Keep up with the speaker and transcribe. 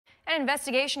An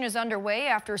investigation is underway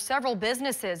after several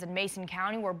businesses in Mason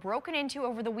County were broken into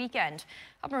over the weekend.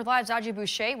 UpNorthLive's Audrey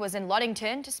Boucher was in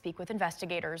Ludington to speak with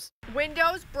investigators.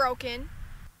 Windows broken,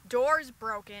 doors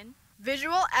broken,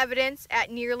 visual evidence at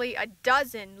nearly a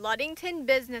dozen Ludington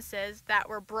businesses that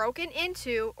were broken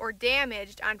into or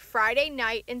damaged on Friday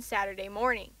night and Saturday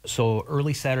morning. So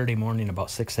early Saturday morning,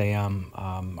 about 6 a.m.,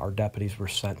 our deputies were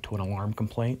sent to an alarm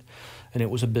complaint, and it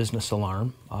was a business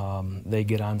alarm. They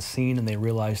get on scene and they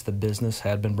realized the business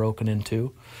had been broken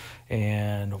into.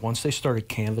 And once they started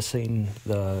canvassing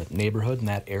the neighborhood in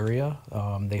that area,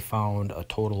 they found a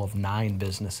total of 9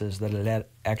 businesses that had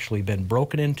actually been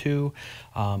broken into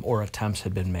or attempts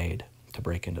had been made to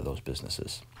break into those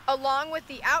businesses. Along with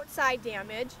the outside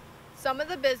damage, some of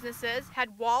the businesses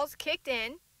had walls kicked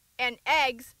in and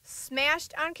eggs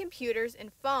smashed on computers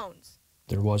and phones.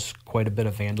 There was quite a bit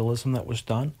of vandalism that was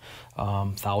done.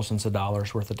 Thousands of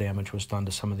dollars worth of damage was done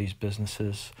to some of these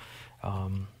businesses.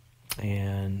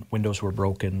 And windows were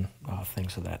broken,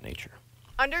 things of that nature.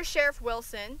 Under Sheriff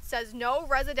Wilson says no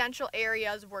residential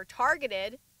areas were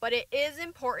targeted, but it is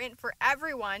important for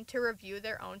everyone to review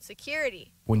their own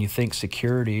security. When you think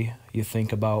security, you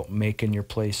think about making your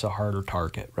place a harder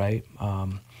target, right?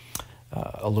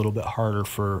 A little bit harder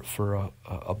for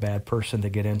a bad person to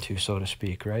get into, so to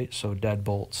speak, right? So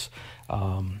deadbolts,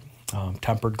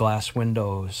 tempered glass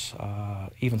windows,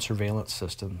 even surveillance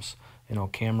systems. You know,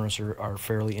 cameras are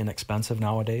fairly inexpensive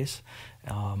nowadays.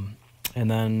 And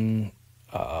then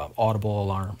audible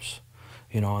alarms.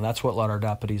 You know, and that's what led our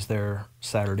deputies there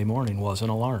Saturday morning, was an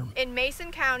alarm. In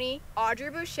Mason County, Audrey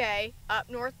Boucher,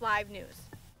 UpNorthLive News.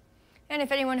 And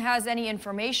if anyone has any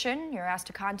information, you're asked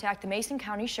to contact the Mason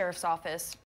County Sheriff's Office.